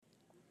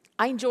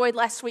I enjoyed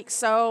last week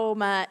so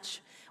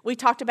much. We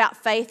talked about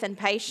faith and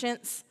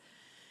patience.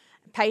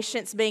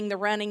 Patience being the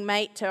running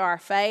mate to our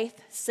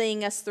faith,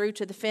 seeing us through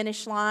to the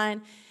finish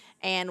line.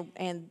 And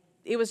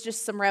it was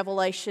just some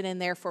revelation in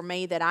there for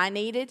me that I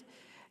needed,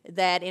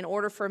 that in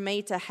order for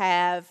me to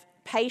have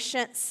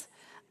patience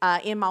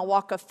in my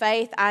walk of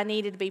faith, I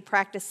needed to be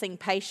practicing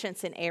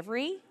patience in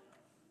every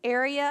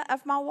area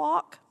of my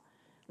walk,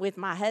 with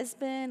my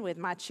husband, with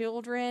my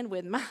children,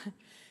 with my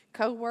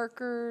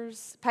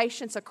co-workers,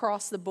 patience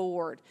across the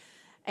board.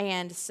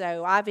 And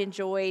so I've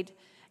enjoyed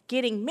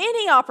getting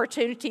many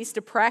opportunities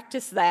to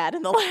practice that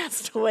in the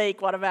last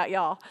week. What about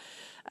y'all?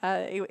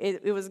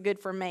 It was good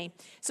for me.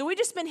 So we've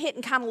just been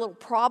hitting kind of little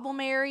problem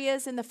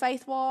areas in the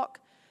faith walk,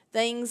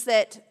 things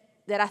that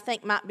I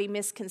think might be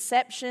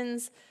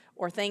misconceptions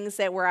or things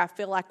that where I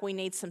feel like we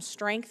need some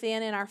strength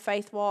in our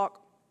faith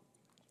walk.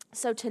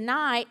 So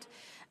tonight,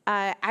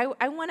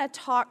 I want to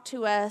talk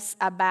to us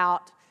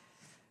about,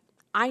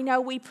 I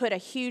know we put a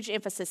huge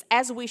emphasis,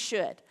 as we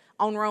should,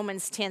 on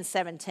Romans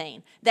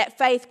 10:17, that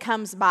faith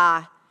comes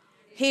by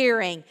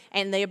hearing,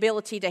 and the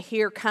ability to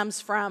hear comes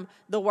from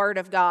the Word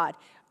of God.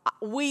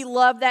 We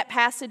love that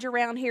passage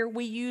around here.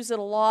 We use it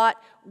a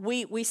lot.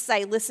 We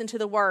say, listen to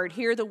the Word,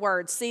 hear the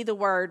Word, see the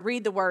Word,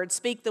 read the Word,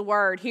 speak the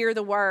Word, hear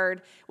the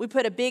Word. We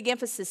put a big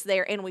emphasis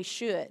there, and we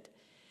should.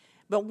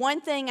 But one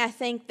thing I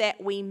think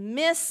that we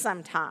miss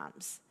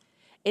sometimes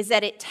is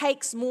that it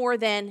takes more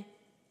than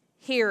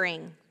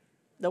hearing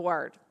the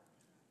Word.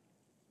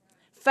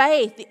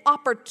 Faith, the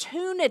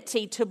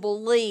opportunity to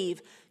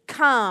believe,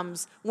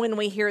 comes when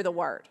we hear the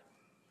Word.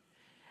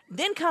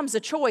 Then comes a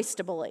choice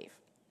to believe.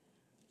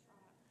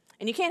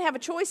 And you can't have a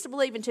choice to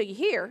believe until you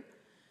hear.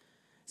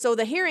 So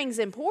the hearing's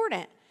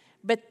important.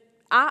 But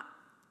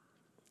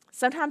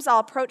sometimes I'll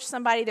approach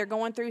somebody, they're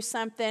going through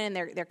something, and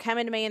they're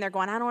coming to me, and they're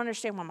going, I don't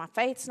understand why my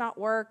faith's not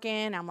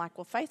working. I'm like,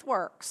 well, faith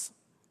works.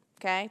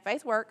 Okay?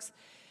 Faith works.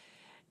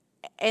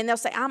 And they'll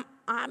say,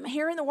 I'm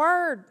hearing the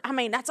Word. I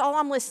mean, that's all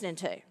I'm listening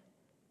to.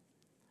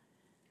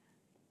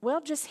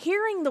 Well, just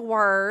hearing the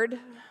Word,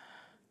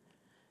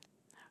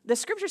 the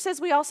Scripture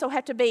says we also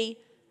have to be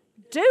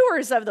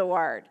doers of the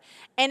Word.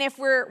 And if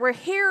we're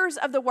hearers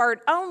of the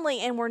Word only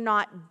and we're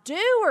not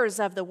doers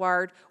of the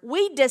Word,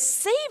 we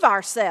deceive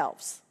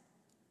ourselves.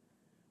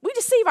 We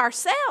deceive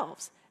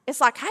ourselves. It's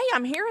like, hey,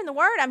 I'm hearing the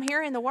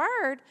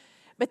Word.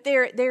 But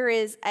there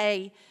is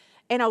an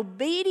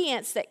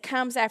obedience that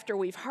comes after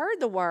we've heard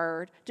the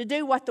Word to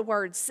do what the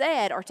Word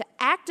said, or to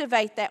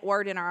activate that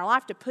Word in our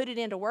life, to put it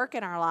into work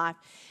in our life.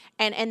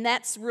 And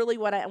that's really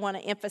what I want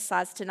to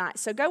emphasize tonight.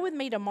 So go with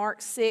me to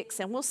Mark 6,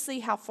 and we'll see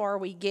how far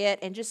we get.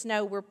 And just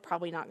know we're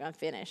probably not going to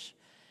finish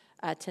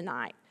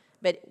tonight.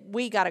 But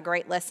we got a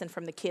great lesson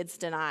from the kids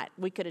tonight.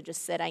 We could have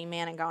just said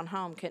amen and gone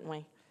home, couldn't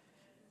we?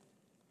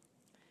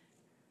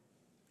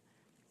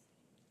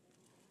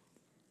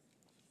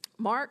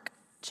 Mark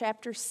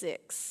chapter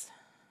 6.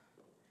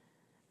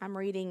 I'm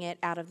reading it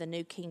out of the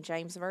New King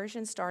James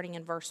Version, starting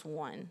in verse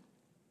 1.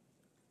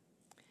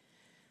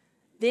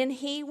 Then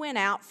he went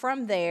out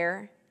from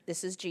there,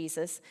 this is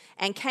Jesus,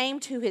 and came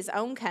to his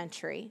own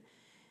country,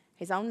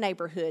 his own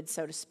neighborhood,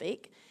 so to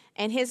speak,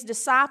 and his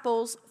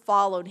disciples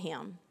followed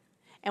him.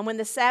 And when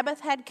the Sabbath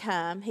had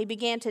come, he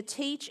began to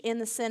teach in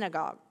the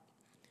synagogue.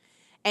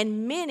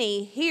 And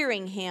many,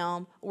 hearing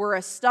him, were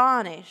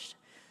astonished,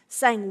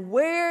 saying,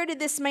 where did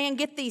this man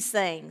get these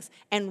things?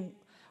 And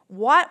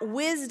what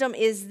wisdom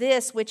is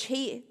this which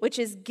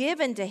is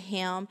given to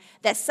him,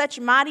 that such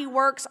mighty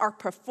works are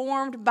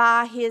performed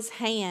by his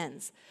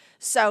hands?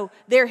 So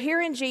they're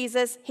hearing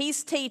Jesus.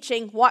 He's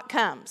teaching. What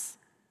comes?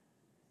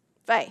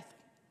 Faith.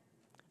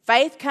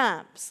 Faith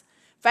comes.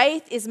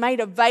 Faith is made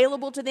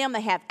available to them.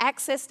 They have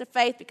access to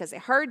faith because they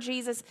heard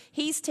Jesus.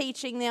 He's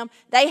teaching them.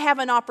 They have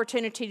an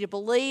opportunity to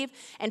believe.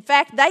 In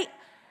fact,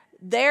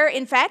 they're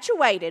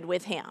infatuated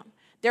with him.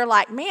 They're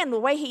like, man, the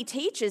way he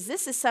teaches,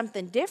 this is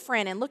something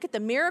different, and look at the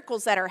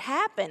miracles that are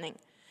happening.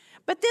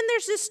 But then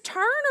there's this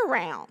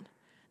turnaround.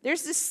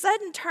 There's this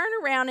sudden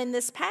turnaround in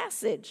this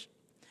passage.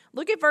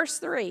 Look at verse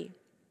 3.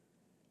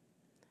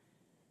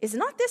 Is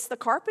not this the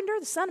carpenter,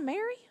 the son of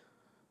Mary?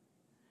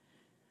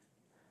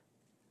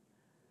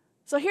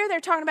 So here they're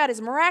talking about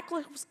his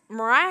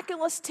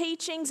miraculous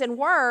teachings and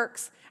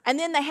works, and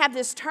then they have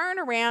this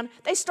turnaround.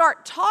 They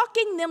start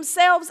talking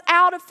themselves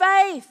out of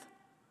faith.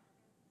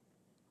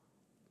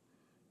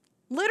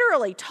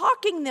 Literally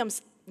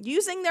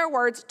using their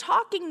words,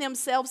 talking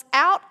themselves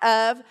out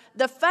of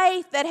the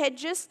faith that had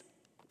just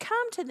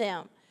come to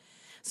them.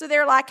 So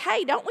they're like,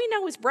 hey, don't we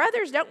know his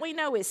brothers? Don't we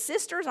know his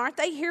sisters? Aren't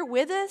they here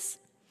with us?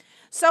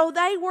 So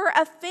they were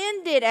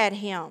offended at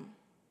him.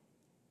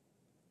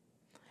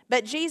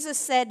 But Jesus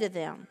said to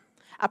them,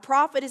 a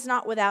prophet is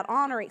not without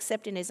honor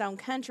except in his own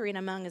country and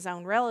among his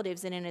own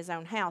relatives and in his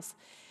own house.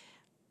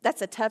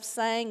 That's a tough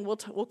saying.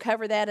 We'll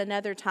cover that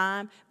another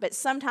time. But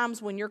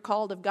sometimes when you're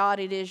called of God,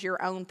 it is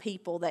your own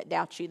people that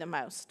doubt you the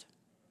most.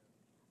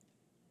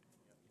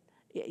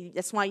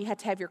 That's why you have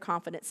to have your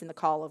confidence in the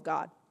call of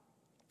God.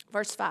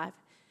 Verse 5.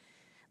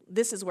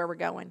 This is where we're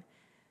going.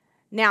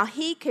 Now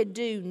he could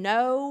do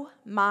no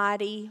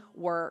mighty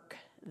work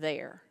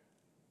there.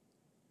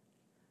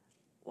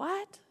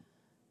 What?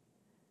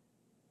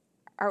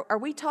 Are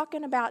we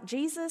talking about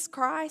Jesus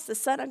Christ, the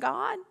Son of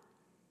God?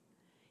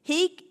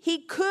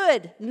 He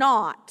could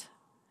not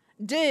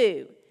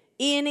do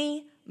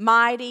any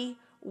mighty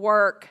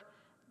work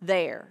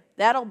there.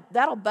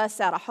 That'll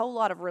bust out a whole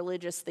lot of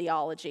religious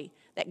theology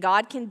that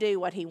God can do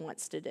what he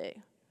wants to do.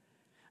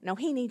 No,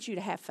 he needs you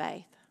to have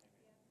faith.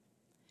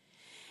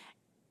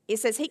 It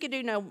says he could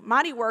do no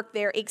mighty work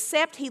there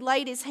except he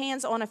laid his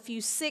hands on a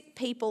few sick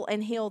people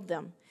and healed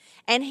them.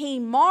 And he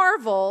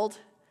marveled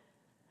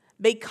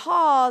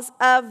because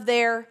of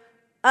their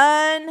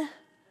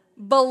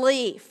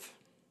unbelief.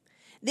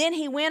 Then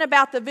he went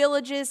about the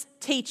villages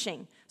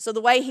teaching. So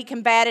the way he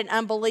combated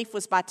unbelief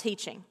was by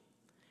teaching,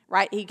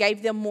 right? He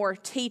gave them more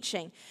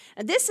teaching.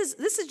 And this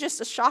is just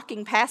a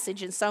shocking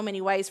passage in so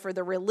many ways for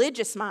the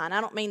religious mind.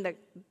 I don't mean the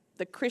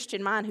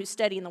Christian mind who's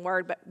studying the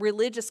word, but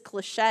religious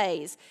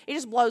cliches. It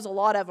just blows a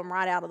lot of them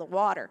right out of the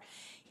water.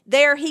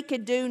 There he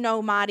could do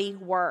no mighty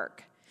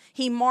work.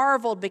 He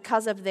marveled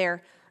because of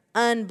their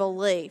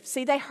unbelief.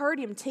 See, they heard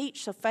him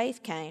teach, so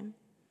faith came.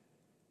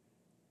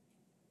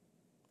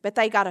 But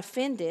they got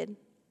offended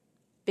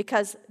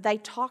because they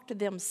talked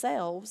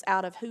themselves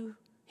out of who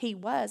he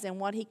was and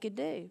what he could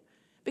do.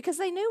 Because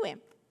they knew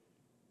him.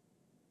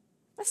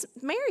 That's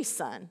Mary's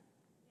son,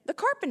 the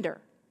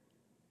carpenter.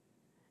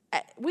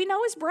 We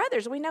know his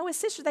brothers. We know his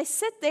sisters. They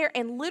sit there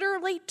and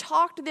literally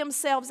talked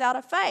themselves out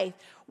of faith.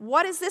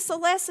 What is this a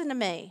lesson to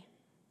me?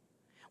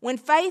 When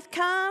faith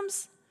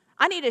comes,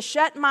 I need to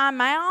shut my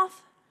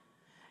mouth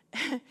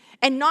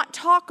and not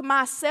talk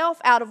myself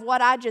out of what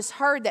I just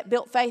heard that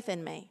built faith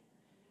in me.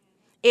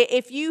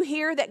 If you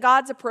hear that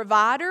God's a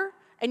provider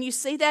and you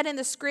see that in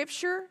the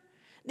scripture,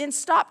 then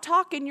stop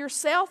talking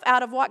yourself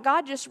out of what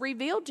God just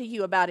revealed to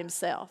you about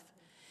himself.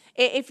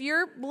 If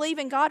you're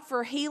believing God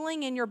for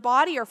healing in your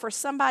body or for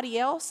somebody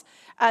else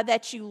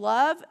that you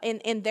love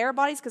in their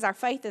bodies, because our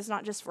faith is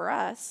not just for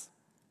us,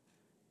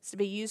 it's to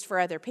be used for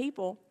other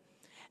people,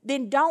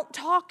 then don't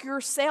talk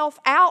yourself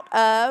out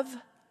of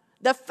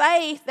the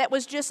faith that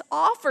was just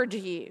offered to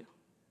you.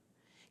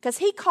 Because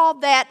he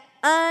called that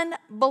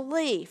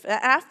unbelief. And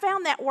I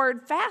found that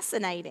word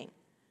fascinating.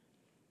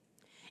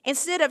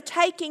 Instead of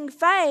taking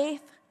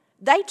faith,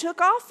 they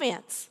took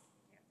offense.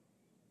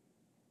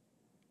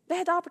 They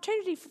had the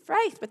opportunity for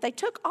faith, but they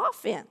took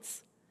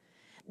offense.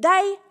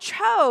 They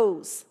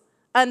chose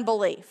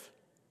unbelief.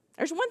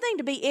 There's one thing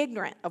to be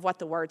ignorant of what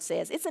the word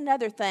says. It's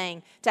another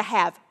thing to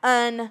have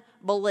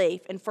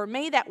unbelief. And for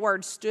me, that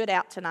word stood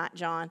out tonight,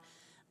 John.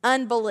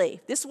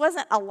 Unbelief. This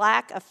wasn't a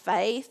lack of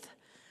faith,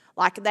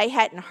 like they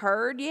hadn't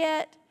heard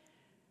yet.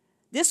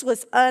 This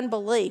was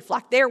unbelief.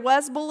 Like there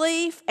was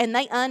belief, and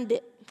they unned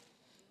it.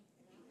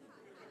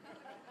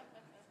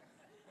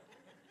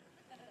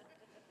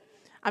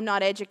 I'm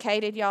not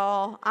educated,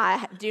 y'all.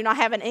 I do not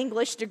have an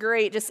English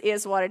degree. It just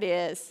is what it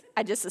is.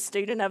 I'm just a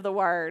student of the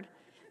word.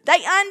 They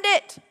unned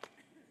it.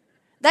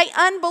 They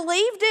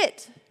unbelieved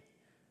it.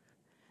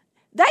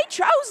 They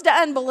chose to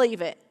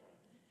unbelieve it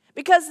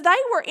because they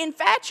were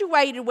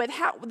infatuated with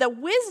how the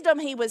wisdom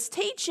he was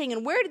teaching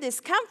and where did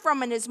this come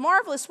from and his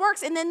marvelous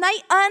works, and then they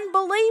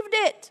unbelieved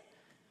it.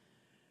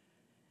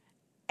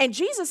 And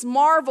Jesus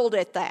marveled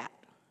at that.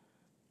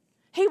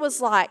 He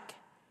was like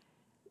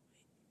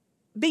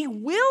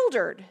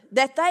bewildered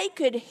that they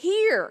could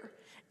hear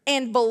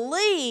and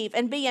believe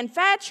and be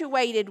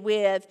infatuated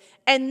with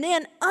and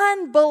then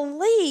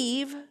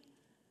unbelieve.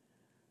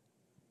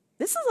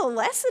 This is a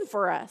lesson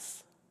for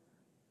us.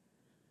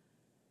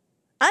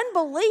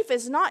 Unbelief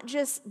is not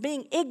just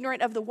being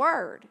ignorant of the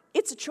word.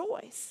 It's a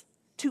choice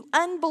to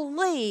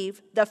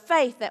unbelieve the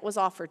faith that was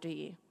offered to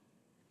you.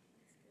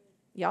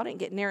 Y'all didn't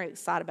get near as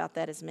excited about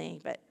that as me,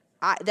 but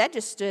that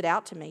just stood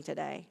out to me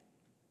today.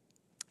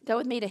 Go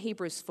with me to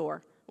Hebrews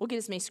 4. We'll get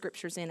as many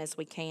scriptures in as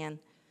we can.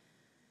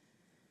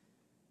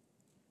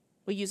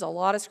 We use a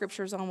lot of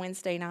scriptures on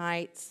Wednesday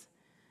nights.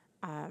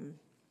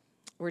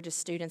 We're just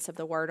students of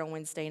the Word on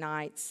Wednesday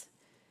nights.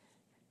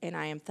 And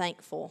I am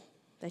thankful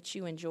that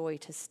you enjoy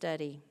to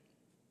study.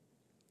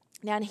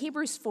 Now in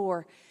Hebrews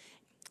 4,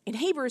 in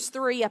Hebrews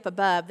 3 up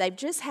above, they've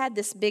just had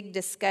this big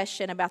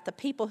discussion about the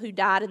people who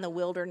died in the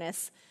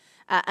wilderness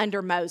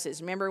under Moses.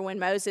 Remember when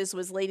Moses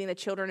was leading the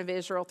children of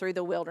Israel through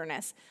the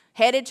wilderness,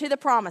 headed to the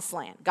promised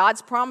land.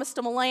 God's promised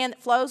them a land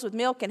that flows with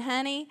milk and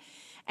honey,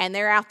 and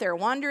they're out there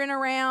wandering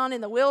around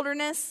in the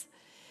wilderness,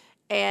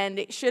 and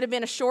it should have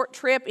been a short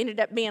trip,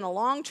 ended up being a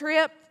long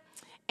trip,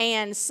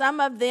 and some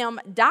of them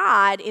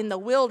died in the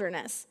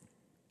wilderness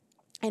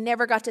and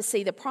never got to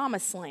see the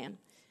promised land.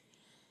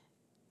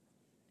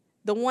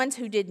 The ones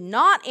who did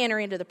not enter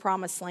into the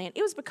promised land,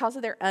 it was because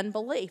of their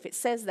unbelief. It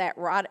says that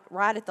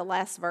right at the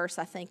last verse,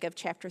 I think, of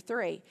chapter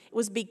 3. It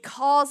was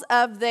because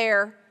of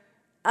their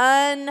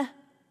unbelief.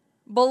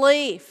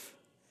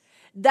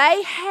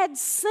 They had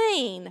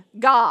seen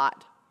God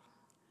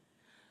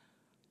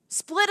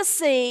split a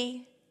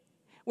sea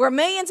where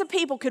millions of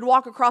people could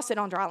walk across it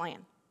on dry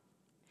land.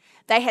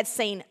 They had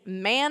seen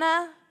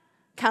manna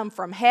come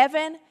from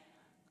heaven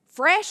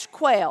fresh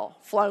quail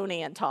flown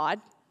in,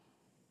 Todd.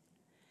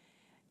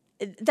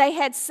 They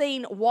had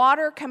seen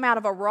water come out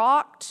of a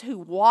rock to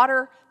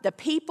water the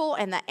people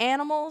and the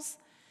animals.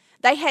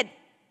 They had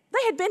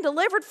been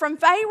delivered from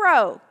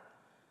Pharaoh.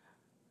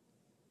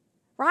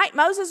 Right?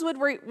 Moses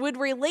would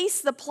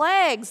release the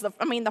plagues,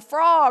 the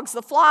frogs,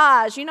 the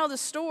flies, you know the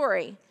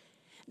story.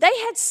 They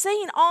had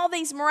seen all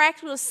these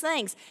miraculous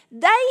things.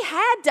 They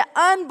had to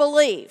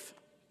unbelieve.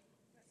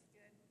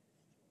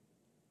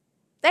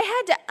 They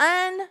had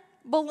to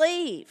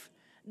unbelieve.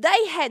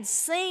 They had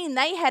seen,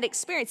 they had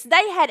experienced,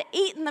 they had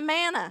eaten the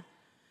manna.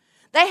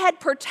 They had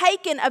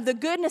partaken of the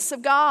goodness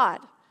of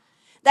God.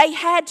 They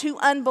had to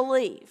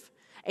unbelieve.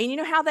 And you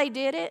know how they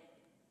did it?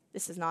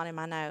 This is not in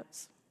my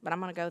notes, but I'm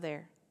going to go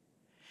there.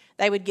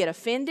 They would get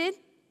offended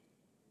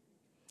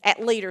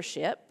at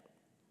leadership.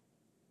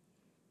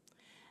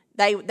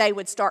 They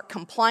would start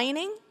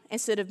complaining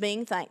instead of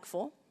being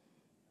thankful.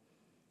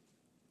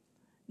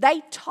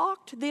 They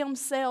talked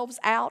themselves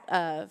out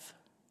of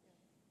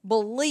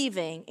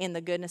believing in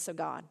the goodness of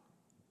God.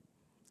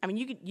 I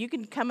mean, you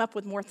can come up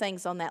with more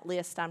things on that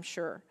list, I'm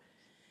sure.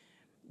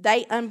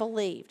 They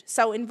unbelieved.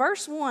 So in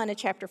verse 1 of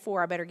chapter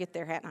 4, I better get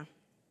there, hadn't I?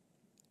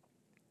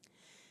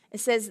 It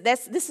says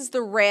this is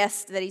the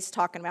rest that he's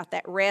talking about,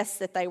 that rest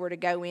that they were to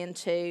go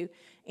into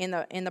in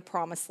the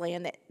promised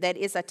land, that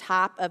is a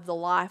type of the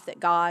life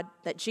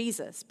that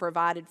Jesus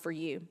provided for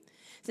you.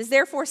 It says,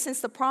 therefore, since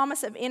the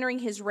promise of entering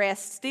his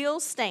rest still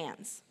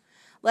stands,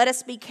 let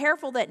us be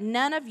careful that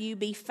none of you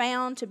be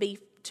found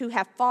to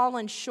have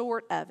fallen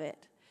short of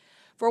it.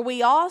 For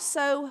we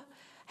also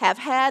have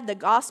had the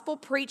gospel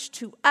preached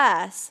to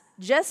us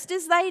just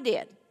as they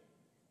did.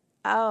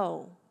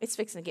 Oh, it's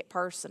fixing to get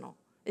personal.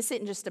 This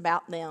isn't just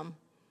about them.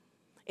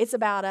 It's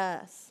about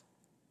us.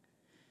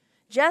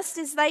 Just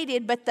as they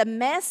did, but the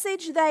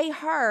message they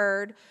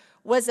heard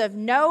was of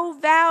no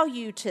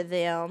value to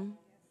them.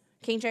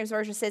 King James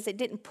Version says it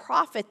didn't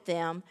profit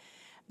them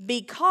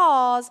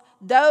because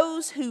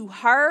those who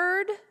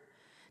heard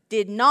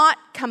did not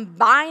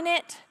combine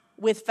it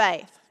with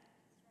faith.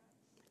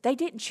 They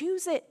didn't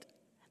choose it.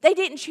 They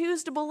didn't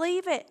choose to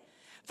believe it.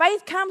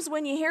 Faith comes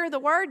when you hear the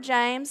word,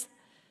 James,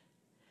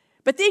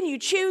 but then you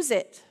choose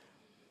it.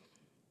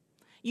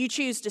 You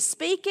choose to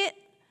speak it.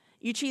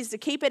 You choose to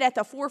keep it at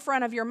the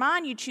forefront of your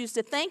mind. You choose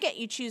to think it.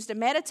 You choose to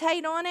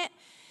meditate on it.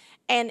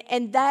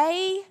 And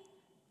they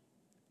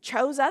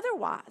chose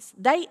otherwise.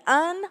 They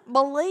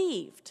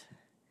unbelieved.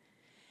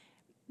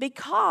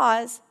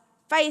 Because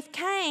faith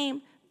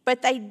came,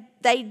 but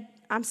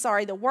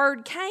the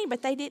word came,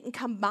 but they didn't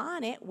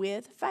combine it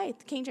with faith.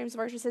 The King James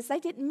Version says they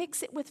didn't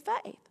mix it with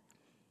faith.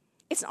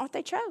 It's not what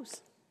they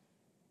chose.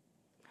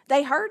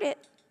 They heard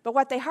it, but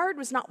what they heard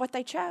was not what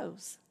they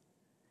chose.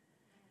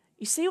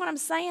 You see what I'm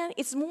saying?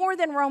 It's more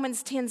than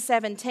Romans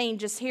 10:17,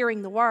 just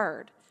hearing the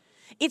word.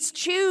 It's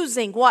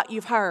choosing what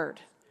you've heard.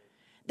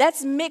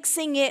 That's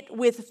mixing it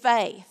with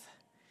faith.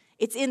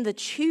 It's in the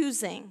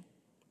choosing.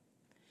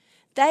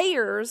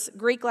 Thayer's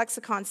Greek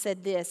lexicon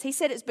said this. He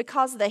said it's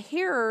because the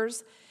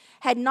hearers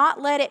had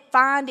not let it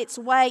find its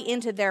way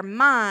into their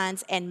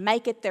minds and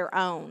make it their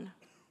own.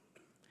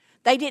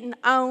 They didn't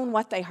own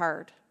what they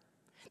heard.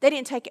 They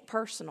didn't take it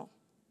personal.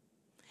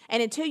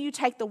 And until you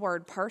take the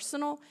word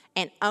personal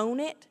and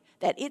own it,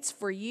 that it's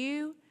for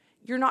you,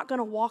 you're not going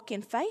to walk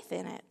in faith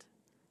in it.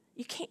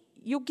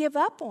 You'll give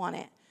up on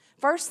it.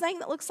 First thing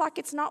that looks like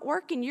it's not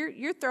working,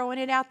 you're throwing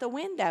it out the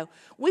window.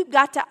 We've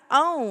got to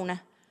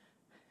own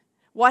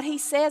what he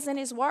says in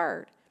his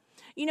word.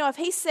 You know, if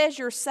he says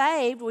you're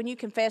saved when you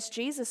confess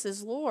Jesus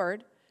as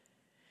Lord,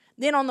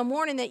 then on the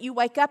morning that you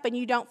wake up and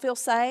you don't feel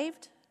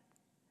saved,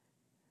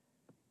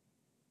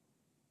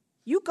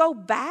 you go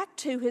back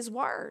to his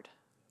word.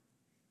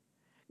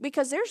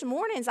 Because there's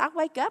mornings I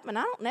wake up and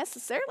I don't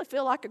necessarily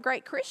feel like a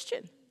great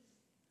Christian.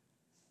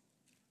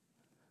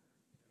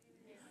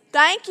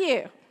 Thank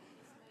you,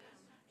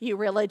 you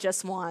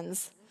religious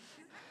ones.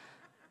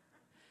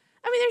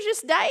 I mean, there's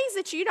just days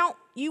that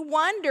you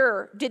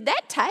wonder, did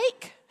that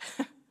take?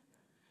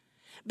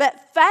 But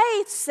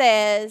faith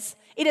says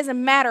it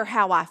doesn't matter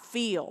how I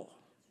feel.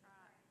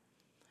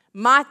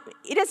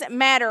 It doesn't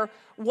matter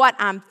what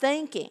I'm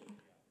thinking.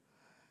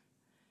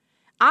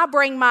 I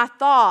bring my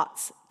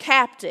thoughts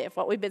captive,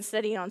 what we've been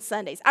studying on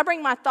Sundays. I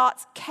bring my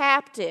thoughts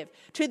captive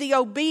to the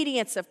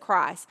obedience of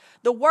Christ.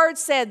 The word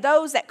said,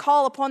 those that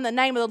call upon the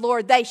name of the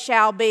Lord, they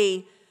shall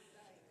be.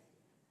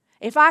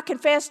 If I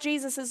confess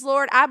Jesus as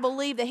Lord, I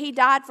believe that he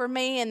died for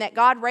me and that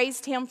God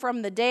raised him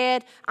from the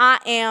dead, I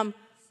am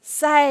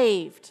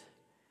saved.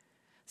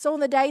 So on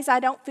the days I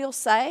don't feel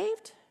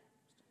saved,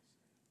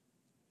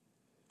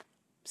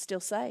 I'm still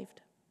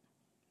saved.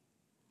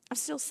 I'm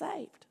still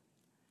saved.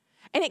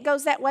 And it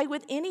goes that way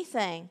with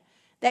anything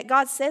that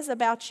God says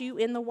about you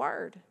in the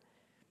Word.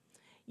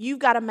 You've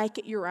got to make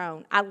it your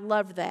own. I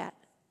love that.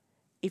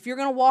 If you're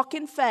going to walk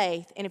in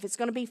faith, and if it's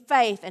going to be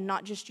faith and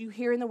not just you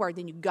hearing the Word,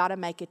 then you've got to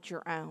make it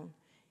your own.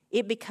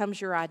 It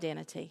becomes your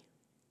identity.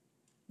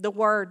 The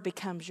Word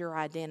becomes your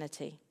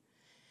identity.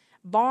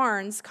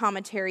 Barnes'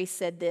 commentary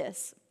said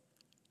this.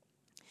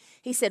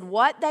 He said,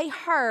 what they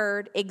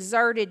heard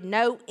exerted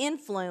no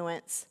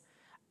influence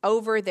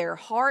over their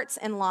hearts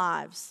and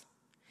lives,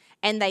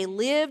 and they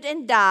lived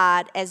and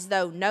died as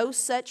though no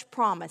such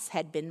promise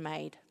had been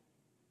made.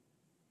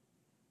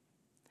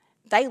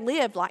 They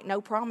lived like no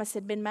promise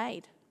had been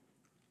made.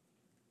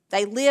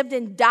 They lived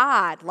and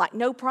died like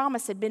no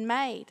promise had been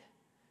made.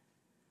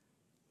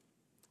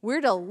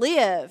 We're to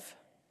live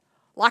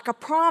like a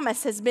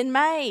promise has been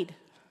made.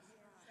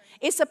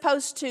 It's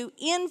supposed to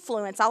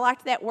influence. I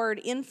liked that word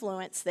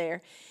influence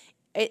there.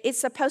 It's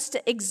supposed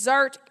to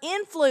exert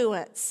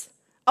influence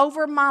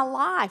over my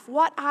life,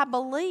 what I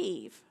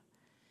believe,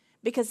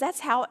 because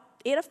that's how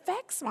it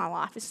affects my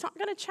life. It's not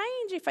going to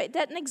change if it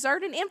doesn't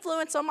exert an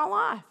influence on my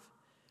life.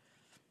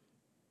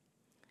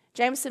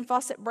 Jameson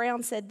Fawcett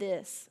Brown said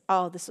this.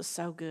 Oh, this was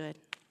so good.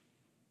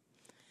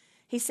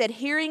 He said,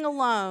 hearing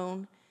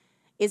alone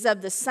is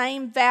of the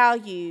same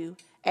value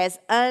as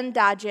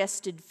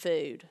undigested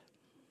food.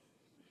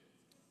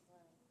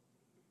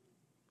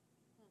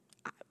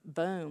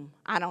 Boom.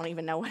 I don't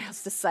even know what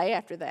else to say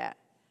after that.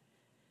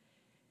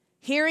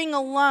 Hearing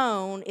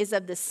alone is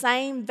of the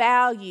same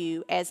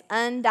value as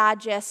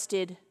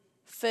undigested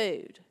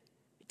food.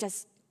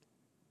 It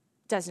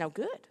does no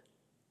good.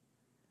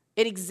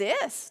 It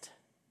exists.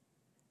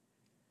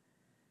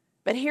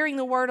 But hearing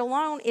the word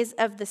alone is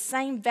of the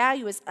same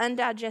value as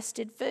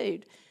undigested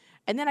food.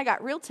 And then I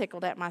got real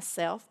tickled at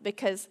myself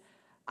because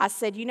I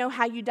said, you know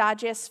how you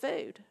digest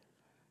food?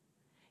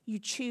 You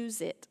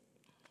choose it.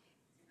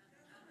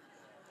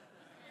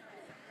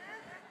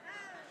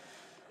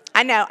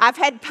 I know, I've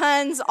had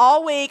puns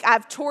all week.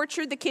 I've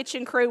tortured the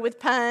kitchen crew with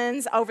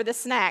puns over the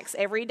snacks.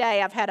 Every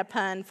day I've had a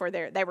pun for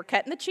they were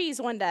cutting the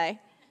cheese one day.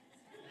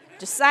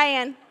 Just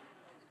saying.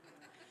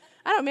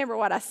 I don't remember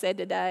what I said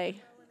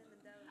today.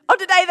 Oh,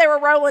 today they were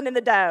rolling in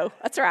the dough.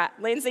 That's right.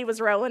 Lindsay was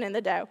rolling in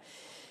the dough.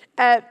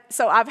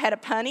 So I've had a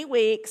punny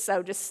week,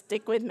 so just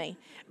stick with me.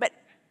 But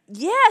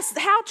yes,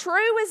 how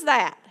true is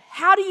that?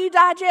 How do you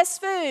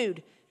digest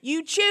food?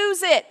 You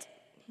choose it.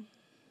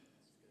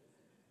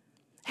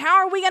 How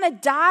are we going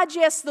to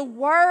digest the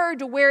word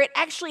to where it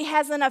actually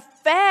has an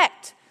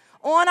effect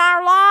on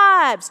our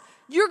lives?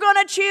 You're going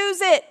to choose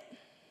it.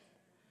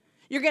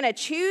 You're going to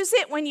choose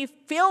it when you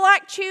feel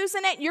like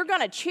choosing it. You're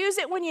going to choose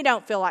it when you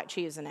don't feel like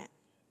choosing it.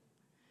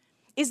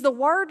 Is the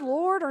word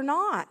Lord or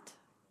not?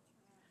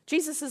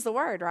 Jesus is the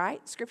word,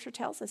 right? Scripture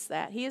tells us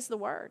that. He is the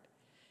word.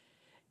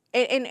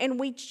 And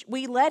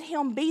we let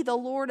him be the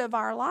Lord of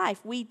our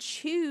life. We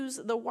choose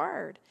the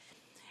word.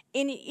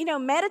 And,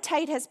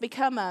 meditate has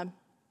become a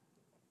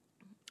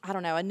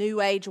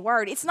new age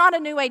word. It's not a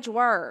new age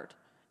word.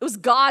 It was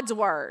God's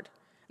word.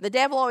 The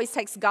devil always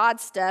takes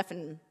God's stuff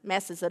and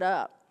messes it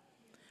up.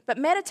 But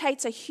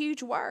meditate's a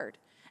huge word.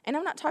 And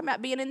I'm not talking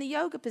about being in the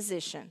yoga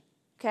position,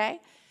 okay?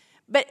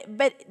 But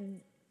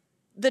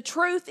the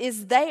truth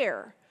is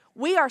there.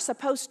 We are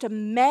supposed to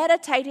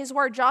meditate his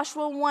word.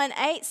 Joshua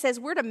 1:8 says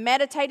we're to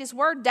meditate his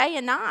word day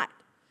and night.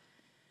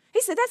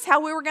 He said that's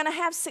how we were going to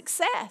have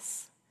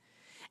success,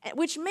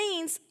 which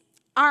means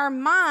our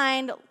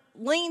mind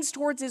leans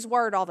towards his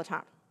word all the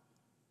time.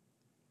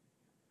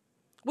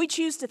 We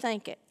choose to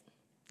think it.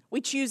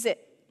 We choose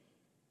it.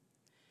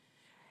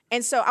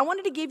 And so I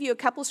wanted to give you a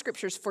couple of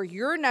scriptures for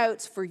your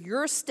notes, for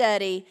your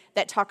study,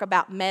 that talk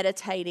about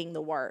meditating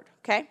the word,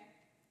 okay?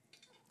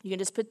 You can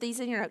just put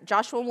these in your note.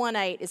 Joshua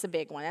 1:8 is a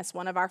big one. That's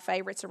one of our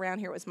favorites around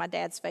here. It was my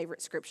dad's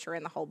favorite scripture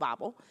in the whole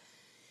Bible.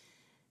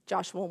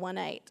 Joshua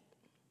 1:8.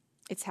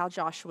 It's how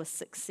Joshua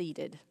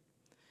succeeded.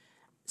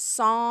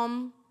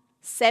 Psalm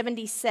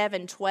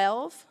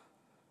 77:12.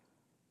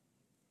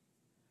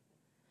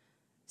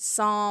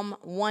 Psalm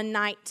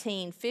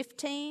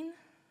 119:15.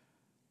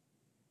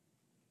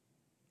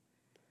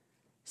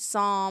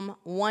 Psalm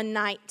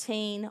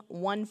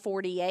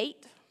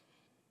 119:148.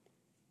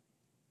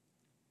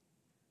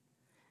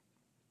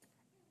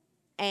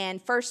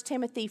 And 1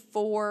 Timothy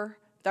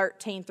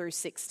 4:13 through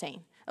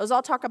 16. Those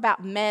all talk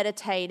about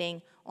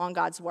meditating on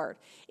God's word.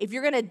 If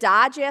you're going to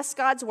digest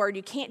God's word,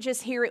 you can't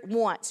just hear it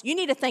once. You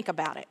need to think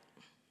about it.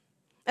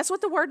 That's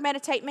what the word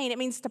meditate means. It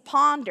means to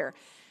ponder,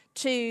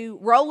 to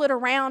roll it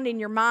around in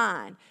your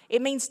mind.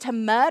 It means to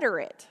mutter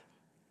it.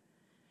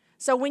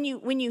 So when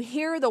you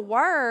hear the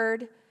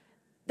word,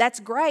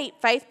 that's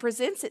great. Faith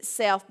presents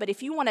itself. But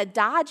if you want to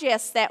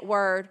digest that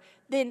word,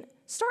 then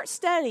start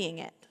studying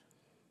it.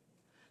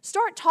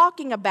 Start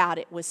talking about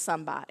it with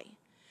somebody.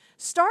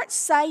 Start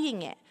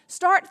saying it.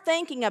 Start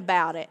thinking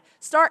about it.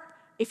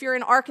 If you're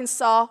in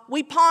Arkansas,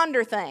 we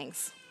ponder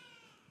things.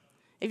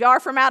 If y'all are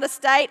from out of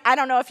state, I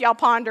don't know if y'all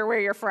ponder where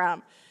you're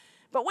from.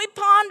 But we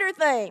ponder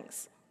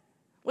things.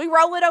 We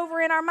roll it over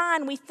in our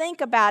mind. We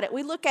think about it.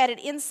 We look at it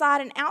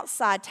inside and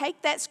outside.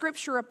 Take that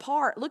scripture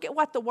apart. Look at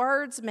what the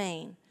words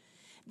mean.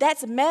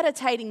 That's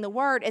meditating the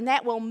word, and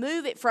that will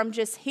move it from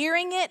just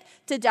hearing it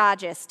to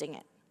digesting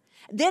it.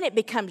 Then it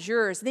becomes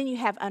yours. Then you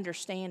have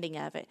understanding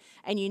of it,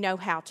 and you know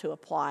how to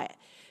apply it.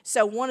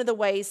 So one of the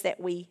ways that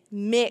we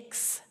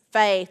mix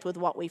faith with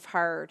what we've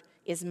heard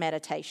is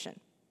meditation.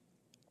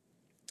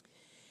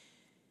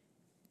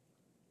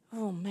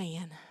 Oh,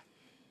 man.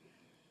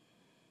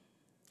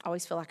 I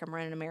always feel like I'm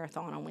running a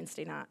marathon on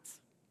Wednesday nights.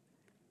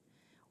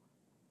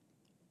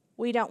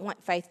 We don't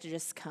want faith to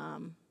just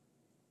come.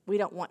 We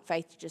don't want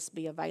faith to just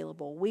be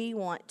available. We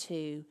want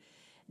to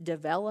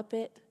develop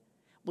it.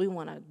 We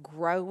want to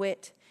grow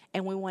it.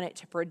 And we want it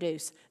to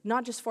produce,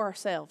 not just for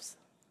ourselves.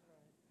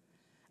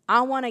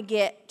 I want to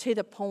get to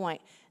the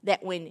point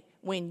that when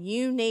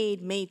you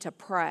need me to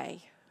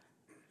pray,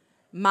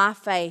 my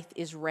faith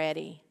is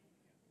ready.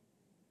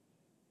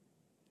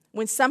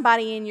 When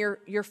somebody in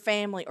your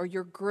family or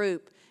your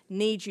group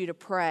needs you to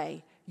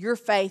pray, your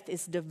faith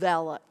is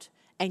developed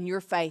and your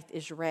faith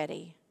is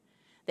ready.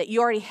 That you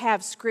already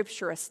have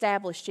Scripture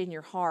established in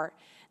your heart.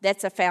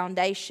 That's a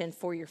foundation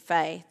for your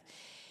faith.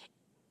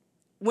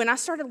 When I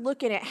started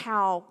looking at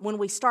how, when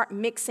we start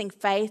mixing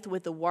faith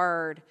with the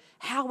Word,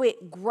 how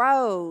it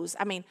grows.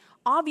 I mean,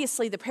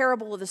 obviously the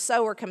parable of the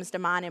sower comes to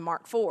mind in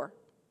Mark 4.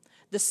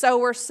 The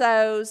sower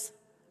sows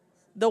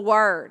the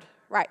Word,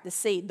 right, the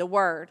seed, the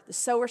Word. The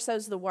sower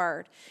sows the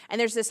Word. And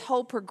there's this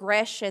whole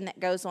progression that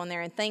goes on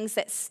there and things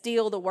that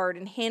steal the Word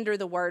and hinder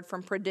the Word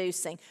from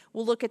producing.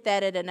 We'll look at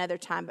that at another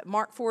time, but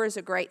Mark 4 is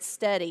a great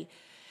study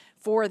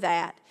for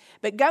that.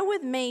 But go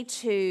with me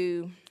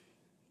to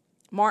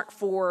Mark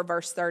 4,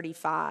 verse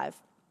 35.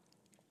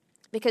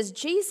 Because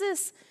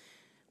Jesus,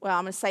 well,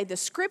 I'm going to say the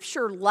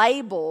Scripture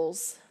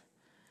labels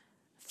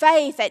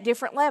faith at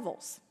different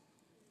levels.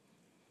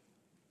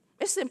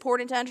 It's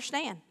important to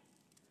understand.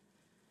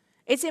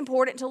 It's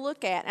important to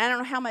look at. And I don't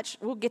know how much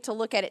we'll get to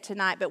look at it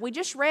tonight, but we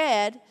just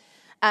read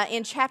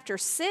in chapter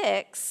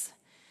 6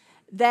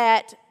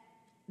 that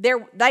they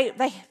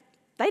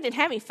didn't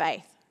have any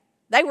faith.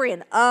 They were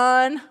in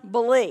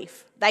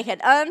unbelief. They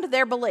had earned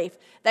their belief.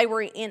 They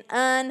were in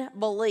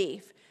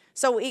unbelief.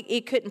 So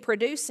it couldn't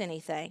produce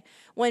anything.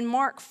 When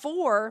Mark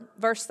 4,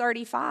 verse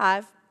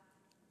 35,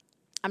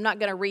 I'm not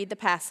going to read the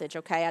passage,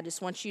 okay? I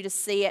just want you to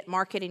see it,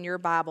 mark it in your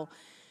Bible.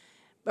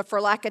 But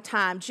for lack of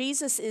time,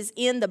 Jesus is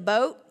in the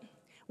boat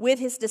with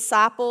his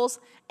disciples,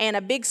 and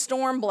a big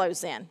storm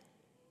blows in.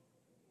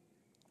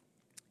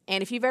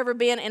 And if you've ever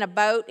been in a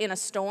boat in a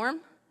storm,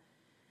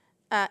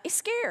 it's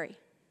scary.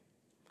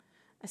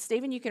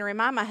 Stephen, you can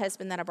remind my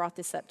husband that I brought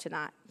this up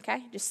tonight,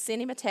 okay? Just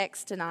send him a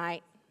text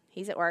tonight.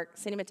 He's at work.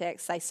 Send him a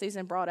text. Say,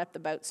 Susan brought up the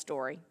boat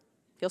story.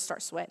 He'll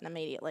start sweating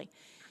immediately.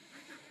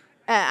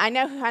 I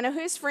know who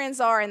his friends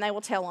are, and they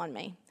will tell on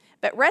me.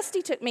 But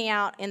Rusty took me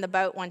out in the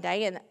boat one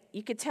day, and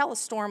you could tell a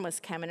storm was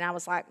coming. And I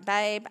was like,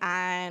 babe,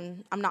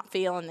 I'm not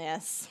feeling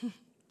this.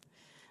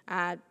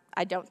 I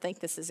don't think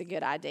this is a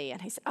good idea.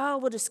 And he said, oh,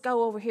 we'll just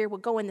go over here. We'll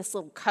go in this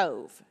little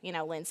cove,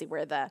 Lindsay,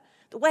 where the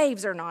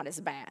waves are not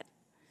as bad.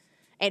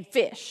 And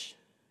fish.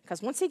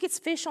 Because once he gets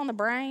fish on the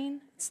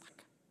brain, it's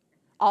like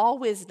all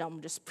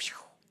wisdom just...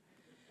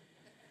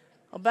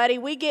 Well, buddy,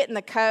 we get in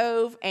the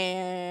cove,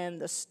 and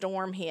the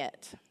storm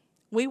hit.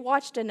 We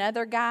watched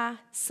another guy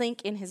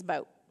sink in his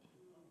boat.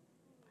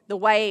 The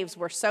waves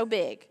were so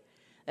big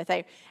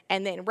that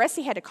and then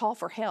Rusty had to call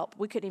for help.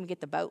 We couldn't even get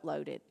the boat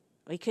loaded.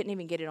 We couldn't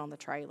even get it on the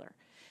trailer.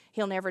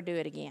 He'll never do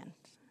it again.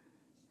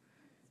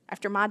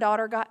 After my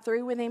daughter got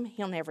through with him,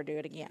 he'll never do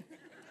it again.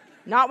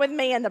 Not with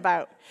me in the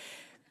boat.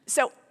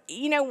 So,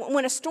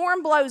 when a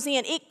storm blows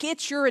in, it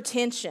gets your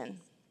attention.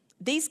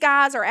 These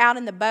guys are out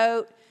in the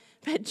boat,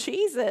 but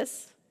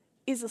Jesus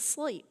is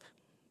asleep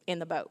in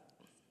the boat.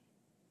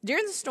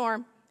 During the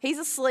storm, he's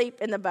asleep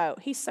in the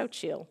boat. He's so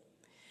chill.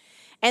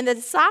 And the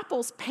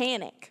disciples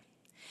panic.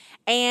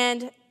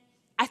 And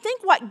I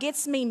think what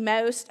gets me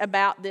most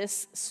about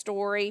this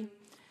story,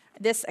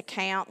 this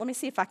account, let me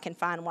see if I can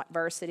find what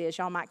verse it is.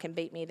 Y'all might can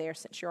beat me there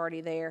since you're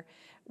already there.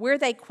 Where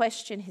they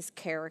question his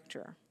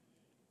character.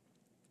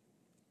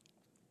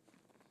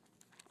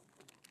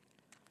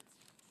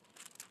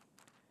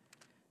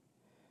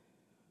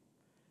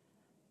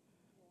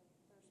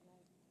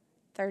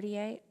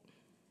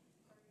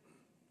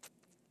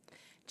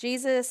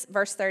 Jesus,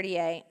 verse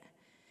 38.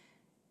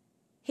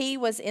 He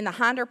was in the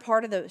hinder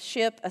part of the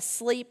ship,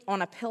 asleep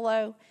on a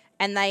pillow,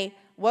 and they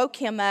woke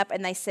him up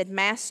and they said,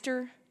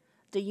 Master,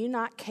 do you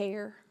not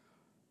care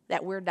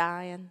that we're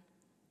dying?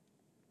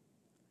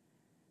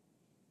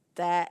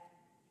 That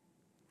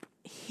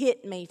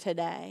hit me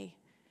today.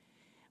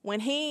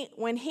 When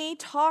he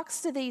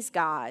talks to these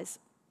guys,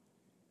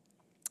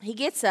 he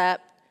gets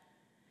up,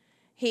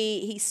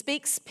 he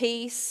speaks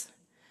peace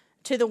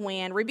to the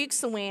wind, rebukes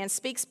the wind,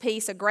 speaks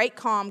peace, a great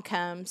calm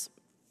comes.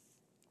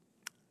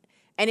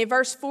 And in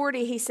verse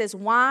 40, he says,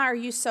 why are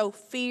you so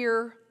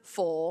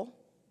fearful?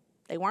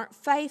 They weren't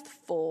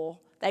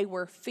faithful, they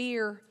were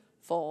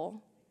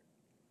fearful.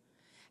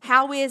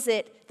 How is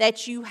it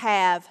that you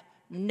have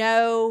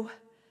no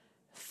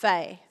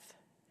faith?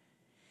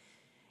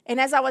 And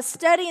as I was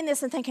studying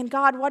this and thinking,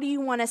 God, what do you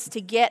want us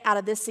to get out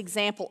of this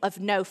example of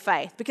no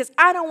faith? Because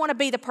I don't want to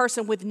be the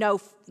person with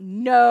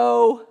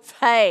no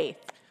faith.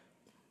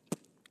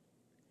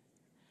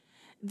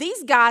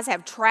 These guys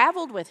have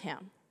traveled with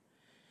him.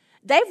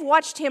 They've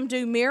watched him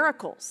do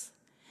miracles.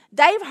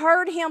 They've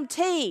heard him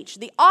teach.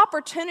 The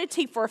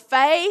opportunity for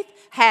faith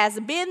has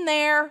been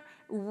there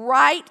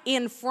right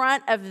in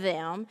front of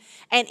them.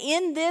 And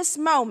in this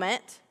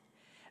moment,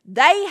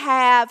 They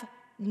have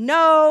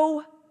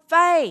no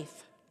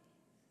faith.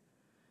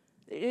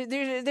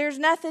 There's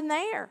nothing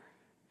there.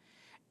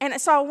 And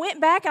so I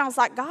went back and I was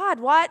like, God,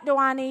 what do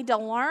I need to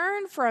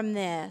learn from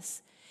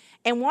this?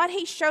 And what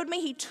he showed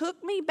me, he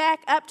took me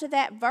back up to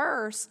that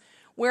verse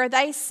where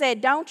they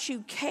said, don't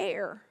you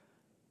care?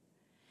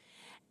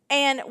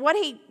 And what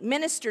he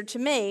ministered to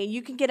me,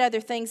 you can get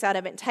other things out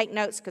of it and take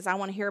notes because I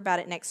want to hear about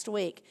it next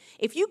week.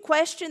 If you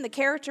question the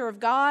character of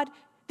God,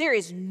 there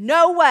is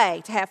no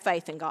way to have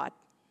faith in God.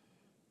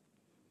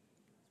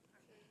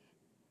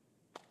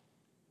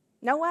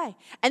 No way.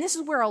 And this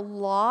is where a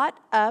lot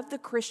of the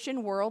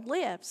Christian world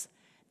lives.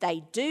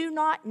 They do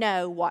not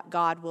know what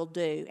God will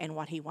do and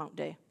what he won't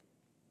do.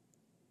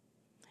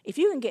 If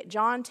you can get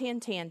John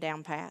 10:10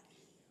 down pat,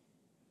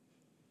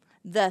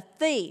 the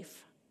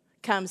thief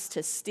comes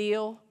to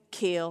steal,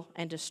 kill,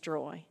 and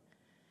destroy.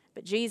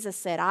 But Jesus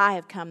said, I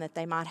have come that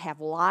they might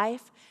have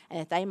life, and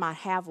that they might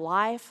have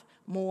life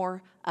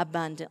more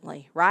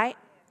abundantly, right?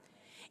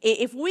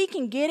 If we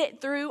can get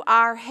it through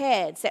our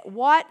heads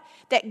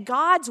that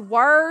God's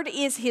word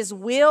is his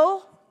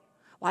will,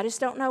 well, I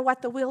just don't know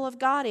what the will of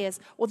God is.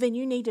 Well, then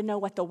you need to know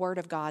what the word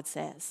of God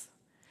says.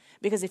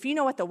 Because if you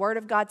know what the word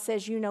of God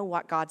says, you know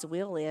what God's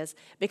will is.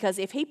 Because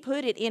if he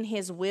put it in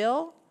his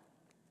will,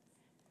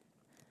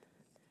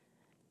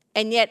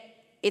 and yet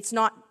it's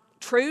not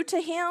true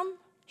to him,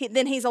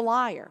 then he's a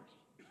liar.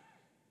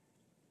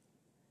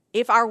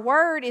 If our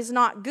word is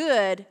not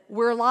good,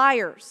 we're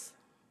liars.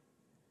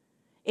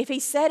 If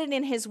he said it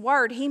in his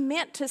word, he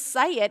meant to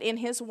say it in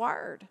his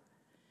word.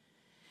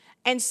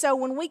 And so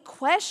when we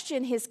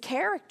question his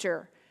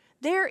character,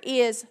 there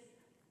is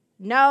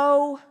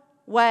no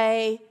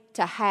way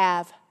to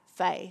have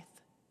faith.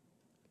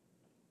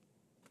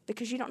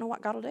 Because you don't know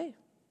what God will do.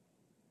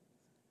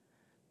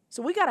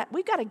 So we've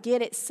got to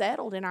get it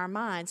settled in our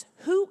minds.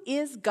 Who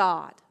is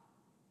God?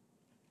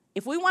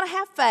 If we want to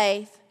have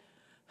faith,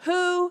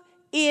 who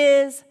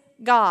is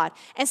God?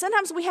 And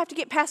sometimes we have to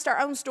get past our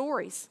own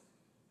stories.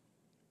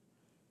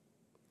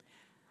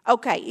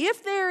 Okay,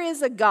 if there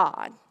is a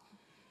God,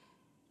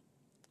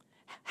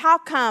 how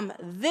come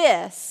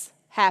this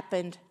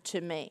happened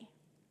to me?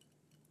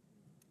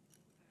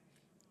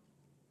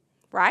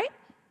 Right?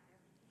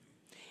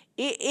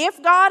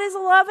 If God is a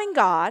loving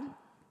God,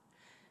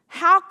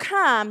 how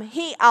come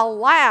he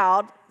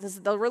allowed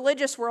the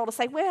religious world to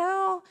say,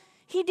 well,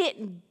 he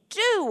didn't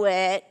do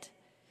it,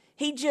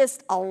 he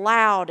just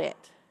allowed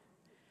it?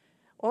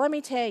 Well, let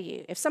me tell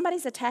you, if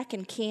somebody's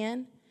attacking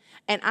Ken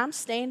and I'm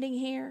standing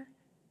here,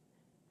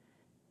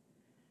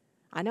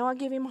 I know I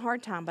give him a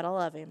hard time, but I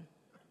love him.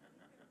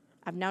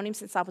 I've known him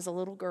since I was a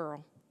little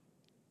girl.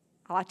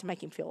 I like to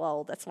make him feel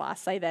old. That's why I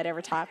say that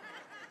every time.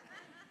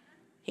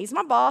 He's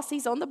my boss.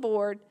 He's on the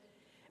board.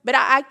 But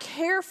I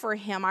care for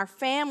him. Our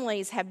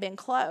families have been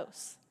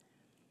close.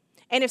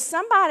 And if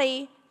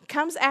somebody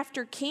comes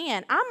after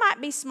Ken, I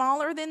might be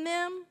smaller than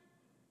them,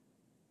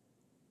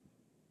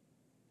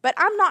 but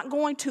I'm not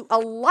going to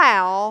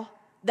allow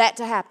that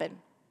to happen.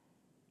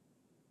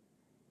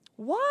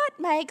 What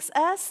makes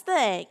us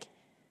think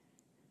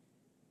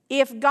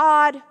if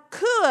God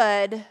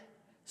could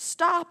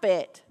stop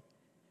it,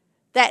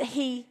 that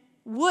he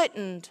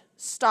wouldn't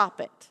stop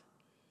it?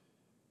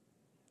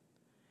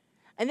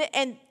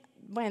 And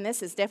man,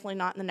 this is definitely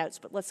not in the notes,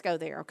 but let's go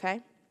there,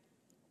 okay?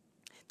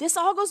 This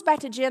all goes back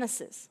to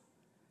Genesis.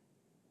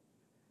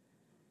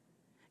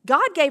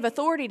 God gave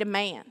authority to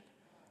man.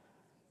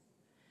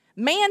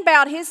 Man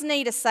bowed his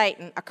knee to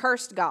Satan, a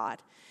cursed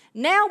God.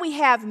 Now we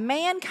have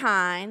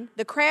mankind,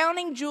 the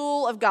crowning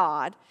jewel of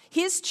God,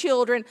 his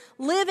children,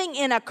 living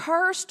in a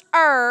cursed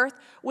earth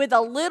with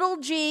a little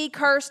g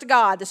cursed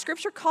God. The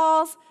scripture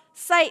calls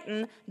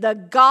Satan the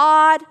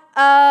God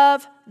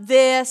of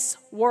this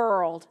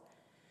world.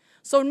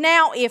 So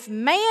now if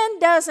man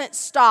doesn't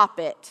stop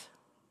it,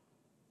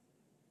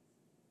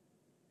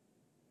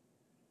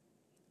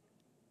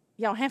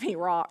 you don't have any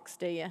rocks,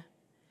 do you?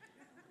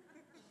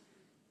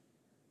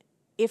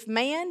 If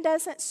man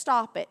doesn't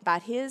stop it by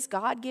his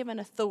God-given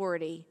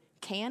authority,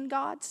 can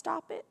God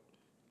stop it?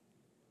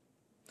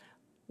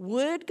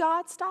 Would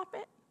God stop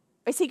it?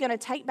 Is he going to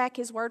take back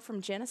his word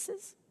from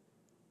Genesis?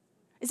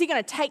 Is he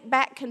going to take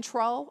back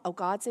control? Oh,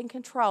 God's in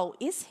control.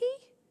 Is he?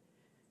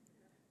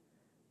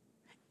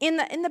 In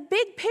the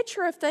big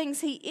picture of things,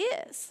 he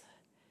is.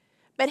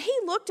 But he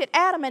looked at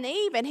Adam and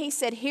Eve and he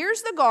said,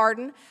 here's the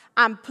garden.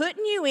 I'm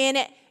putting you in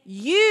it.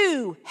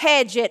 You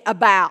hedge it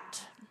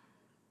about.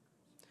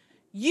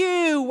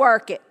 You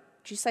work it.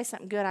 Did you say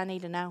something good I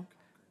need to know?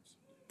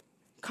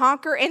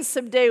 Conquer and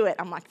subdue it.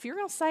 I'm like, if you're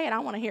going to say it, I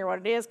want to hear what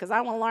it is because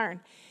I want to learn.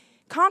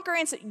 Conquer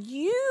and subdue.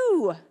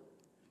 You.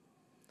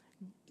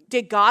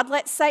 Did God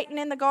let Satan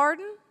in the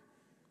garden?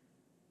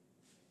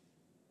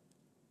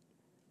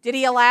 Did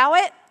he allow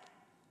it?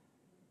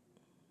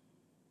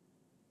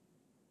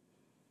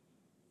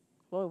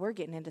 Boy, we're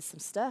getting into some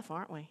stuff,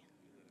 aren't we?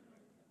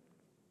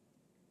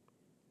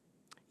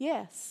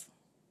 Yes.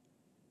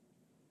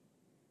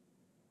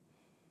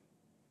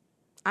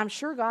 I'm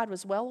sure God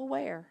was well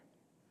aware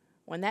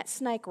when that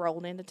snake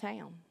rolled into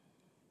town.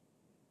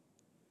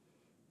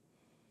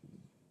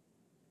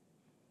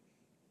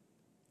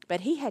 but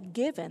he had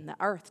given the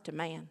earth to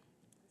man.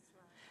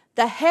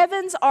 The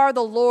heavens are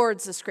the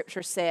Lord's, the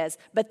scripture says,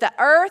 but the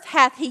earth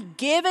hath he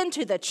given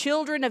to the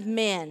children of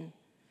men.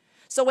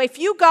 So if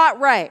you got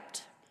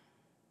raped,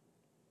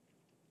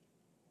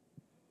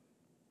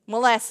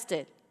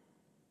 molested,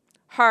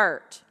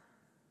 hurt,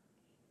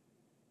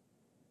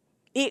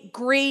 it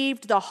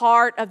grieved the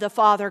heart of the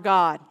Father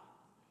God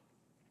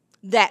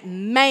that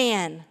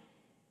man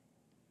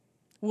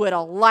would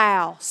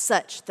allow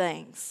such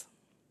things.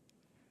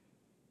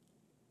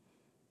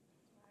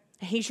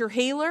 He's your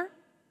healer.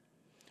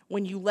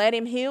 When you let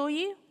him heal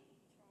you,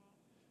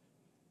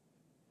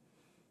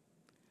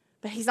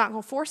 but he's not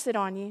going to force it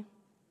on you.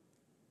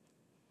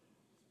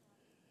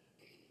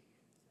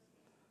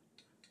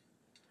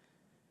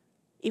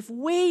 If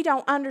we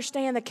don't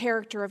understand the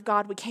character of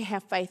God, we can't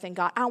have faith in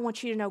God. I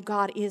want you to know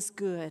God is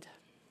good.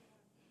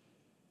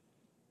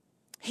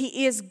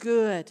 He is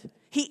good.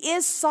 He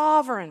is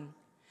sovereign.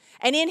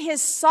 And in his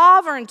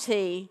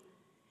sovereignty,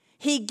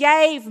 he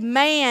gave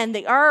man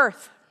the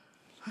earth.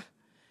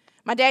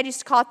 My dad used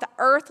to call it the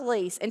earth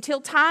lease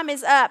until time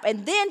is up.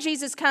 And then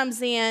Jesus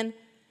comes in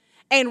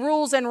and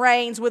rules and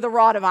reigns with a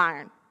rod of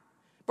iron.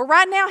 But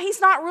right now, he's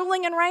not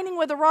ruling and reigning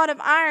with a rod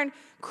of iron.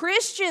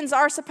 Christians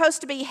are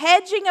supposed to be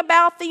hedging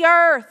about the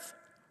earth,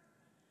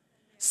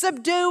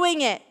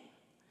 subduing it,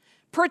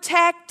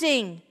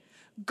 protecting,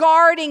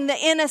 guarding the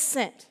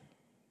innocent,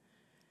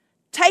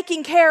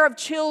 taking care of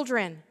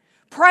children,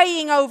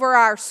 praying over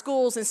our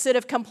schools instead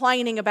of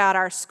complaining about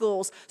our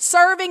schools,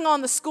 serving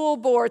on the school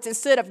boards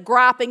instead of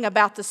griping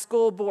about the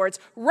school boards,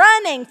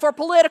 running for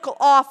political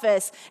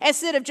office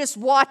instead of just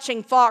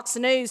watching Fox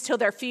News till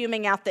they're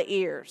fuming out the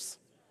ears.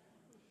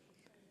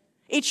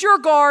 It's your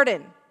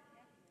garden.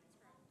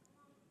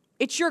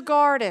 It's your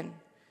garden.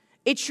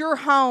 It's your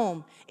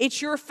home.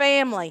 It's your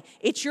family.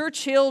 It's your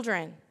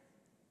children.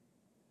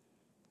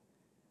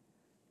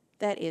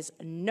 That is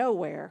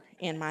nowhere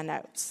in my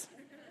notes.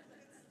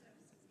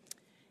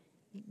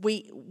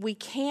 We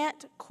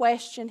can't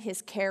question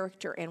his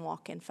character and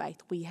walk in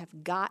faith. We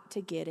have got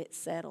to get it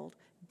settled.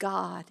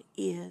 God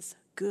is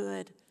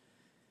good.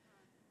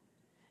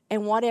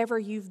 And whatever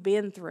you've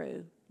been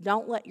through,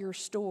 don't let your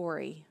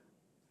story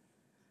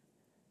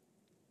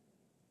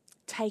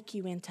take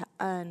you into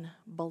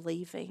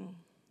unbelieving.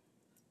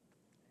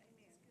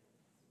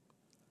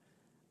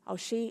 I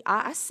see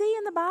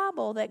in the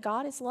Bible that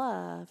God is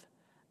love,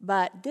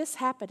 but this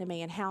happened to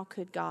me, and how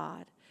could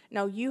God?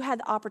 No, you had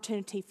the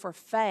opportunity for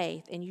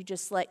faith, and you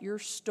just let your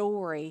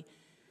story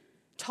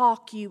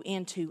talk you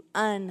into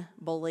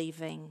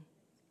unbelieving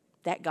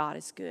that God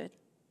is good.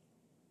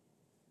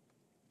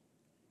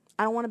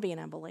 I don't want to be in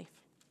unbelief.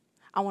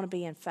 I want to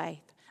be in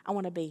faith. I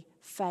want to be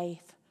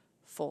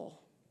faithful.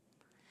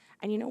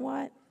 And you know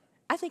what?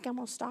 I think I'm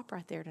going to stop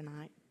right there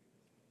tonight.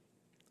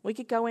 We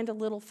could go into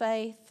little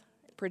faith,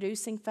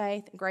 producing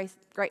faith, and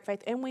great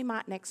faith, and we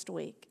might next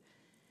week.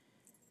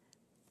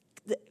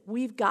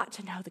 We've got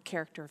to know the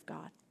character of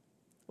God.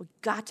 We've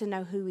got to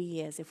know who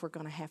he is if we're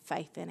going to have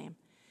faith in him.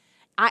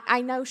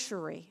 I know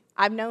Cherie.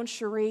 I've known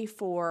Cherie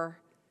for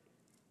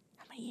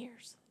how many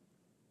years?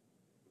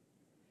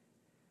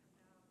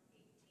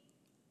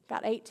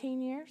 About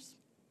 18 years.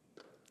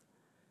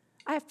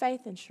 I have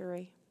faith in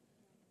Cherie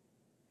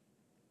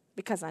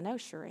because I know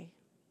Cherie.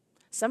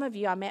 Some of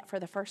you I met for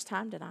the first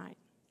time tonight.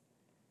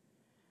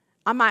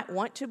 I might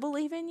want to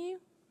believe in you,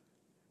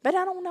 but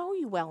I don't know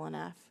you well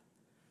enough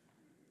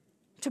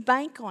to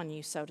bank on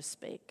you, so to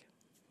speak.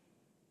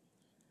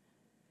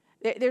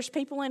 There's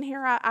people in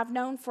here I've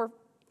known for,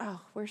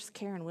 where's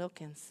Karen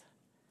Wilkins?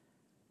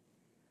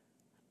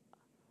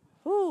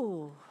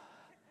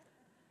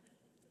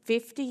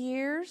 50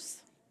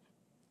 years.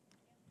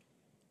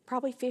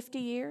 Probably 50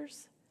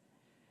 years.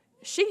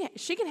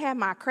 She can have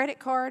my credit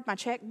card, my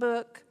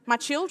checkbook, my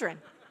children.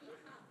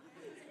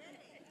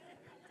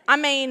 I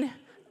mean,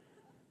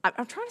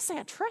 I'm trying to say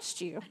I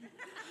trust you.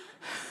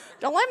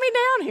 Don't let me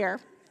down here.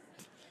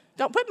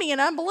 Don't put me in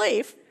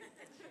unbelief.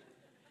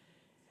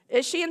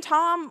 She and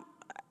Tom,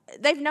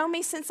 they've known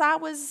me since I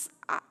was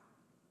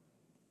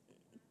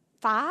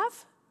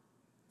 5.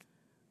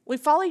 We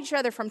follow each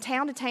other from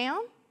town to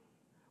town.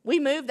 We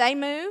move, they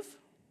move.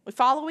 We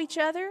follow each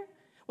other.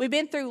 We've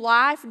been through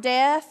life,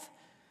 death,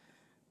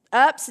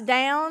 ups,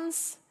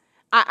 downs.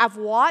 I've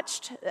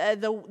watched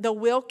the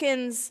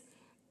Wilkins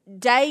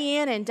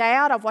day in and day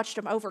out. I've watched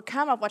them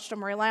overcome. I've watched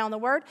them rely on the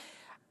Word.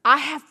 I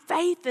have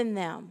faith in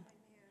them.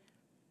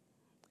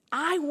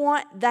 I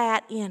want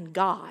that in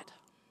God.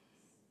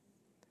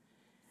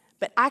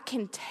 But I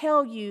can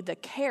tell you the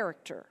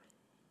character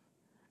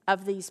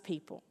of these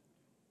people.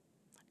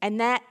 And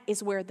that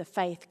is where the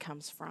faith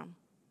comes from.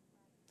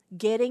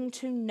 Getting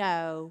to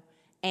know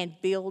and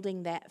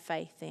building that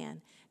faith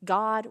in.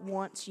 God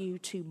wants you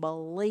to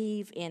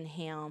believe in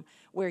him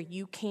where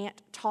you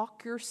can't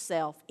talk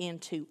yourself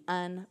into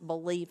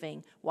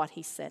unbelieving what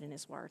he said in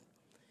his word.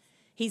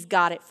 He's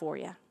got it for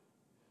you.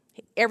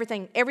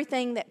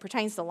 Everything that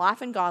pertains to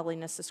life and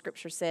godliness, the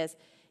scripture says,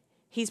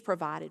 he's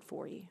provided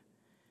for you.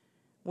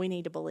 We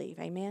need to believe.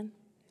 Amen?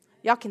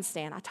 Y'all can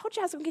stand. I told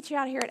you I was going to get you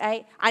out of here at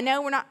 8. I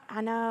know we're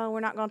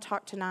not going to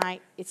talk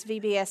tonight. It's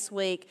VBS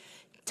week.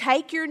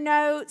 Take your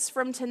notes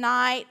from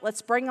tonight.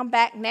 Let's bring them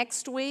back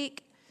next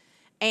week,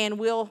 and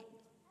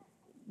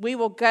we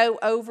will go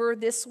over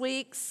this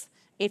week's.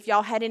 If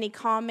y'all had any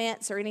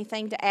comments or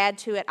anything to add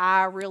to it,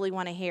 I really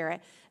want to hear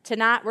it.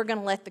 Tonight, we're going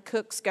to let the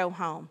cooks go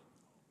home.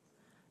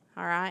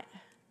 All right?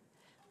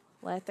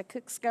 Let the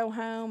cooks go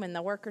home and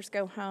the workers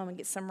go home and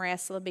get some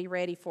rest so they'll be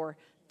ready for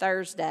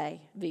Thursday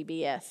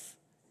VBS.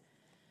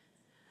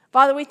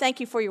 Father, we thank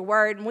you for your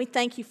word, and we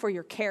thank you for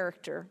your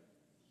character.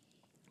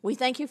 We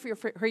thank you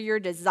for your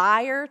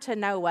desire to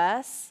know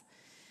us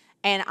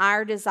and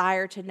our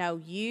desire to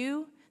know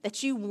you,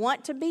 that you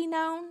want to be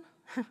known.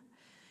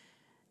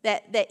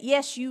 That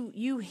yes,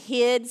 you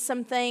hid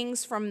some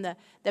things from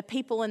the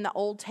people in the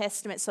Old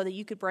Testament so that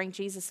you could bring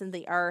Jesus into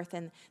the earth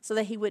and so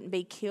that he wouldn't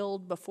be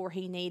killed before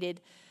he needed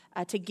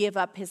to give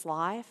up his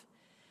life.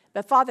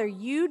 But Father,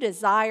 you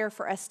desire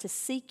for us to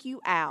seek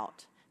you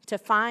out, to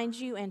find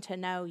you and to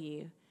know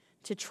you,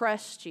 to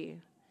trust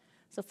you.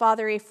 So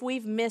Father, if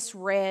we've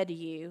misread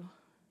you,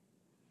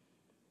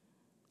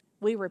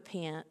 we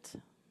repent.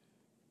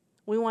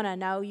 We want to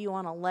know you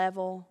on a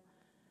level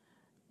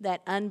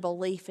that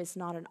unbelief is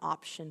not an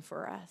option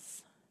for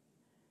us.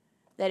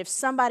 That if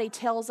somebody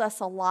tells us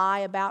a lie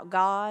about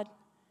God,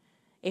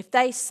 if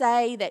they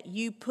say that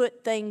you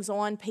put things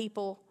on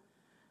people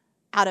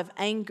out of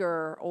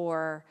anger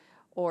or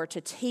to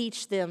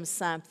teach them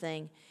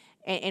something,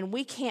 and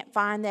we can't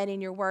find that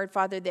in your word,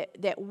 Father,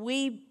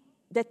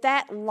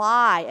 that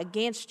lie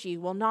against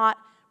you will not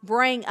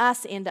bring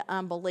us into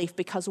unbelief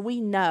because we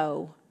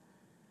know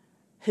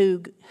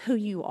who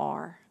you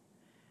are.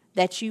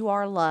 That you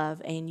are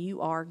love and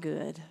you are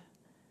good.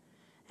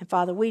 And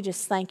Father, we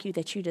just thank you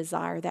that you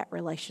desire that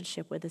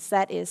relationship with us.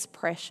 That is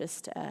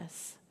precious to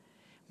us.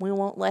 We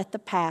won't let the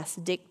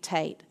past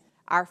dictate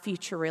our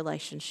future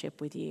relationship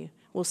with you.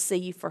 We'll see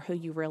you for who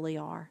you really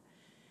are.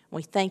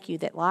 We thank you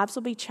that lives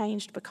will be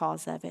changed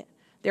because of it.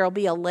 There will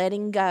be a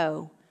letting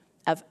go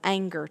of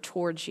anger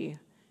towards you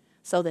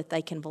so that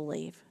they can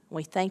believe.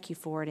 We thank you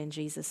for it in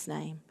Jesus'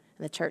 name.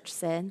 And the church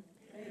said,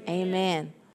 Amen.